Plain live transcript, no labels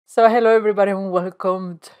So hello everybody and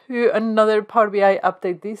welcome to another Power BI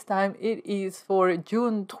update. This time it is for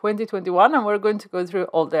June 2021 and we're going to go through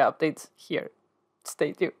all the updates here.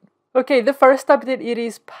 Stay tuned. Okay, the first update, it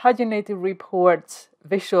is Paginated reports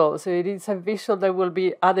visual. So it is a visual that will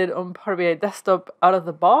be added on Power BI desktop out of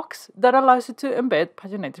the box that allows you to embed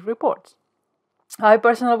paginated reports. I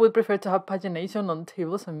personally would prefer to have pagination on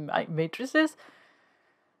tables and matrices,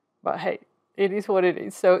 but hey, it is what it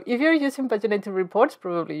is. So if you're using paginated reports,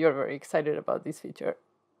 probably you're very excited about this feature.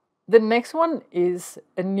 The next one is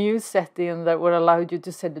a new setting that will allow you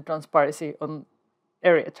to set the transparency on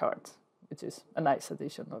area charts, which is a nice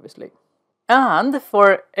addition, obviously. And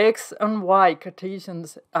for X and Y Cartesian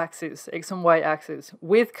axis, X and Y axis,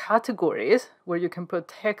 with categories where you can put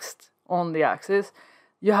text on the axis,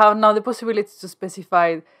 you have now the possibility to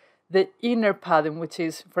specify the inner padding, which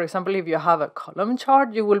is, for example, if you have a column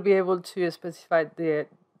chart, you will be able to specify the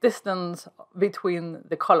distance between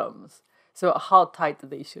the columns, so how tight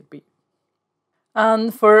they should be.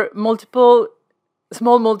 And for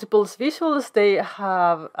small multiples visuals, they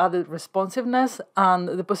have added responsiveness and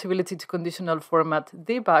the possibility to conditional format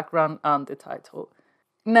the background and the title.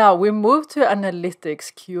 Now we move to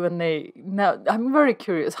analytics Q&A. Now I'm very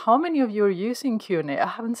curious, how many of you are using Q&A? I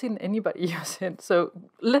haven't seen anybody use it, so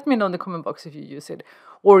let me know in the comment box if you use it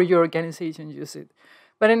or your organization use it.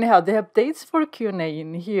 But anyhow, the updates for Q&A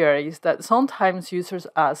in here is that sometimes users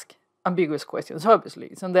ask ambiguous questions,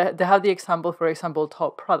 obviously. So they have the example, for example,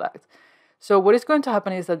 top product. So what is going to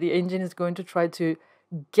happen is that the engine is going to try to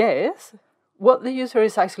guess what the user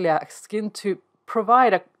is actually asking to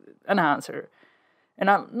provide an answer. And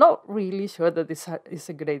I'm not really sure that this is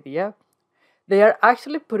a good idea. They are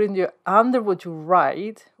actually putting you under what you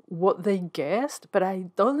write, what they guessed, but I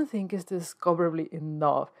don't think it's discoverably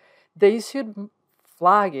enough. They should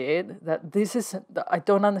flag it that this is, I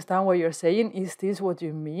don't understand what you're saying. Is this what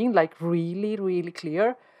you mean? Like really, really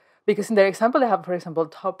clear? Because in their example, they have, for example,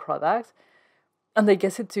 top products, and they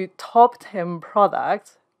guess it to top 10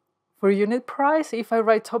 products for unit price. If I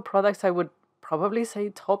write top products, I would probably say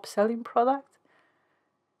top selling product.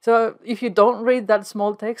 So if you don't read that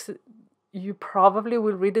small text, you probably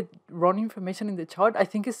will read the wrong information in the chart. I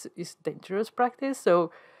think it's dangerous practice.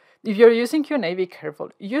 So if you're using Q&A, be careful.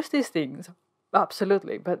 Use these things,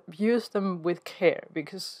 absolutely, but use them with care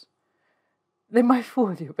because they might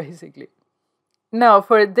fool you, basically. Now,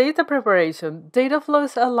 for data preparation,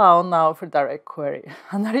 Dataflows allow now for DirectQuery,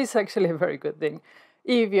 and that is actually a very good thing.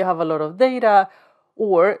 If you have a lot of data,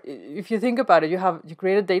 or if you think about it, you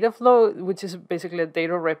create a data flow, which is basically a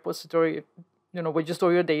data repository, where you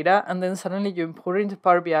store your data, and then suddenly you import it into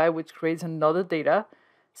Power BI, which creates another data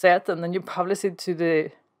set, and then you publish it to the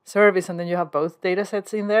service, and then you have both data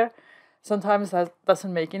sets in there. Sometimes that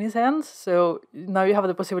doesn't make any sense. So now you have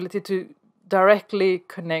the possibility to directly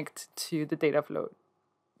connect to the data flow.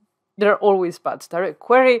 There are always buts.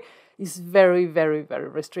 DirectQuery is very, very, very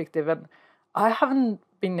restrictive, and I haven't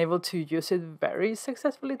been able to use it very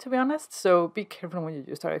successfully, to be honest. So be careful when you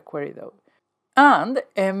use DirectQuery, though. And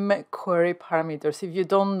mQuery parameters. If you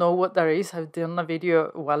don't know what that is, I've done a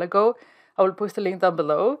video a while ago. I will post a link down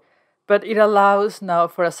below. But it allows now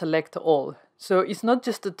for a select all. So it's not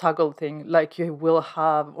just a toggle thing like you will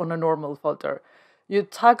have on a normal filter. You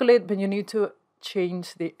toggle it, but you need to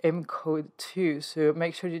change the M code too. So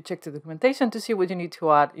make sure you check the documentation to see what you need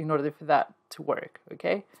to add in order for that to work,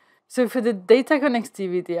 okay? So for the data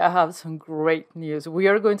connectivity, I have some great news. We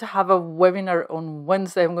are going to have a webinar on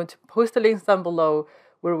Wednesday. I'm going to post the links down below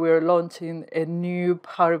where we're launching a new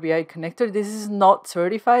Power BI connector. This is not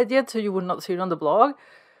certified yet, so you will not see it on the blog,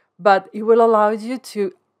 but it will allow you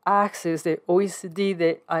to access the OECD,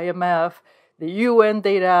 the IMF, the UN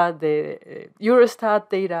data, the Eurostat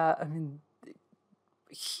data. I mean,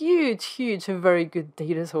 huge and very good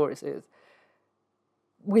data sources.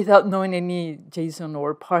 Without knowing any JSON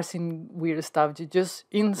or parsing weird stuff, you just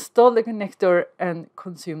install the connector and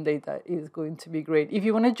consume data. It's going to be great. If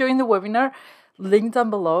you want to join the webinar, link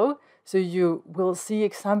down below, so you will see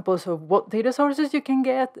examples of what data sources you can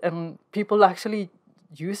get and people actually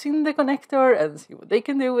using the connector and see what they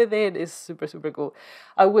can do with it. Is super, super cool.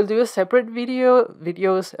 I will do a separate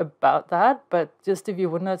videos about that, but just if you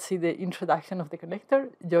want to see the introduction of the connector,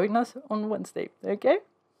 join us on Wednesday, okay?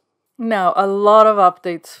 Now, a lot of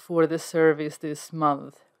updates for the service this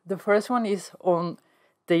month. The first one is on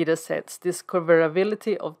datasets,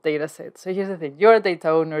 discoverability of datasets. So here's the thing, you're a data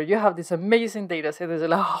owner, you have this amazing data set, it's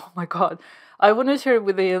like, oh my God, I want to share it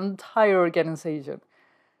with the entire organization.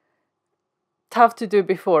 Tough to do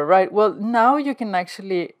before, right? Well, now you can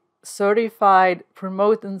actually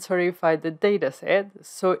promote and certify the dataset,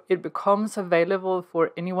 so it becomes available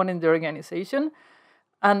for anyone in the organization.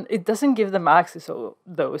 And it doesn't give them access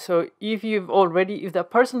though. So if the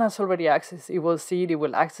person has already access, it will see it, it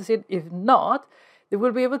will access it. If not, they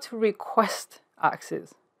will be able to request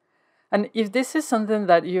access. And if this is something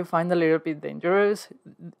that you find a little bit dangerous,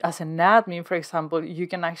 as an admin, for example, you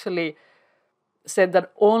can actually set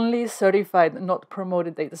that only certified, not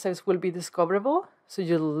promoted datasets will be discoverable. So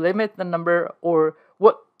you limit the number or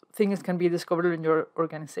what things can be discovered in your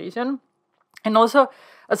organization. And also,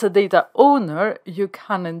 as a data owner, you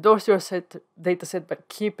can endorse your dataset, but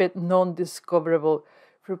keep it non-discoverable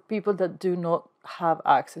for people that do not have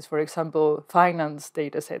access. For example, finance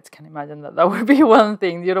datasets. Can imagine that would be one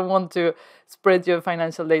thing. You don't want to spread your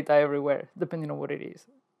financial data everywhere, depending on what it is.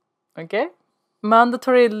 Okay?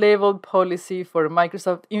 Mandatory label policy for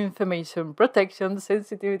Microsoft information protection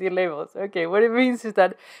sensitivity labels. Okay, what it means is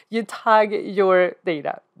that you tag your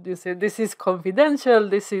data. You say this is confidential,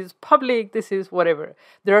 this is public, this is whatever.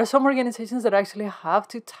 There are some organizations that actually have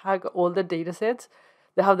to tag all the data sets.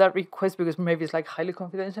 They have that request because maybe it's like highly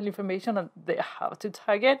confidential information and they have to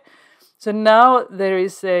tag it. So now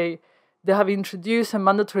they have introduced a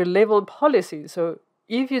mandatory label policy. So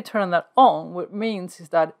if you turn that on, what it means is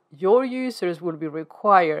that your users will be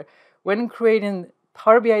required, when creating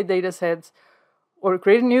Power BI datasets or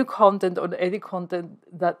creating new content or edit content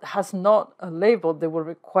that has not a label, they will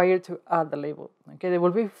require to add the label. Okay, they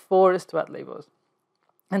will be forced to add labels.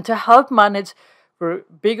 And to help manage for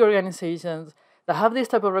big organizations that have these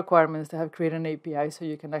type of requirements, they have created an API so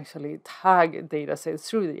you can actually tag datasets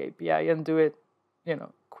through the API and do it,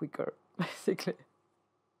 quicker, basically.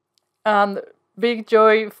 And big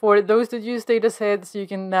joy for those that use datasets, you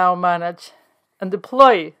can now manage and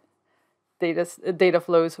deploy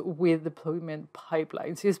Dataflows with deployment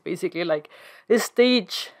pipelines. It's basically like a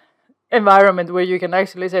stage environment where you can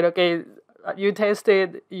actually say, okay, you test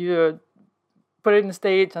it, you put it in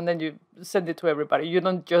stage, and then you send it to everybody. You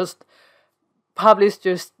don't just publish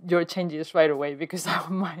just your changes right away, because that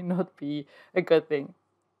might not be a good thing.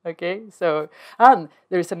 Okay, so, and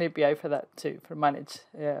there's an API for that too, for manage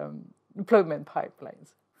deployment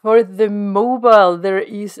pipelines. For the mobile, there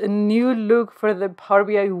is a new look for the Power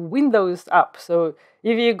BI Windows app. So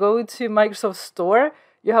if you go to Microsoft Store,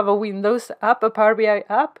 you have a Windows app, a Power BI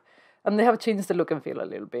app, and they have changed the look and feel a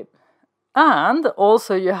little bit. And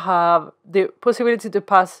also you have the possibility to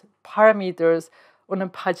pass parameters on a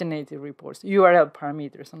paginated report, URL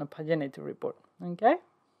parameters on a paginated report. Okay?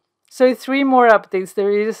 So 3 more updates.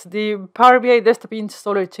 There is the Power BI desktop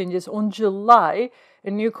installer changes on July. A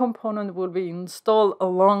new component will be installed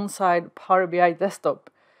alongside Power BI desktop,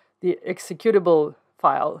 the executable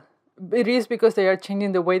file. It is because they are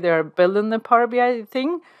changing the way they are building the Power BI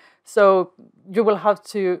thing. So you will have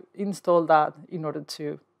to install that in order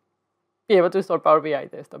to be able to install Power BI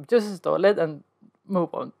desktop. Just install it and move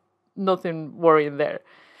on. Nothing worrying there.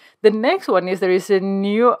 The next one is there is a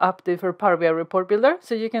new update for Power BI Report Builder,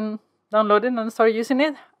 so you can download it and start using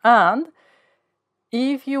it. And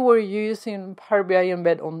if you were using Power BI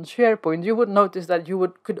embed on SharePoint, you would notice that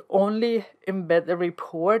you could only embed the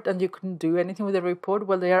report and you couldn't do anything with the report.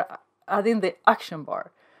 Well, they are adding the action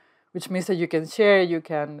bar, which means that you can share, you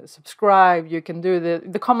can subscribe, you can do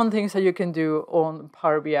the common things that you can do on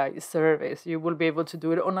Power BI service. You will be able to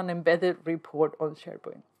do it on an embedded report on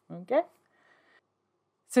SharePoint. Okay?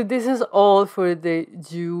 So this is all for the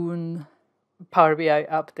June Power BI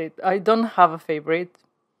update. I don't have a favorite.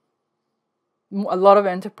 A lot of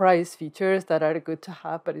enterprise features that are good to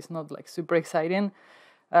have, but it's not like super exciting.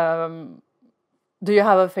 Do you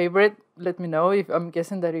have a favorite? Let me know. If I'm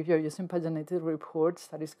guessing that if you're using paginated reports,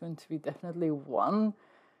 that is going to be definitely one.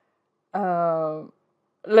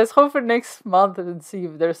 Let's hope for next month and see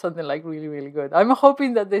if there's something like really, really good. I'm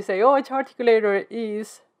hoping that they say, oh, Charticulator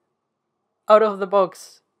is out of the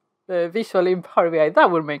box visual in Power BI.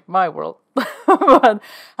 That would make my world. But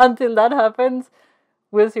until that happens,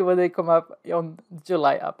 we'll see what they come up on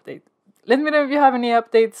July update. Let me know if you have any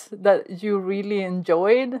updates that you really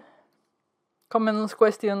enjoyed. Comments,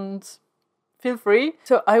 questions, feel free.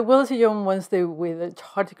 So I will see you on Wednesday with a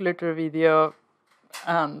Charticulator video.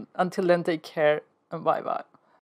 And until then, take care and bye-bye.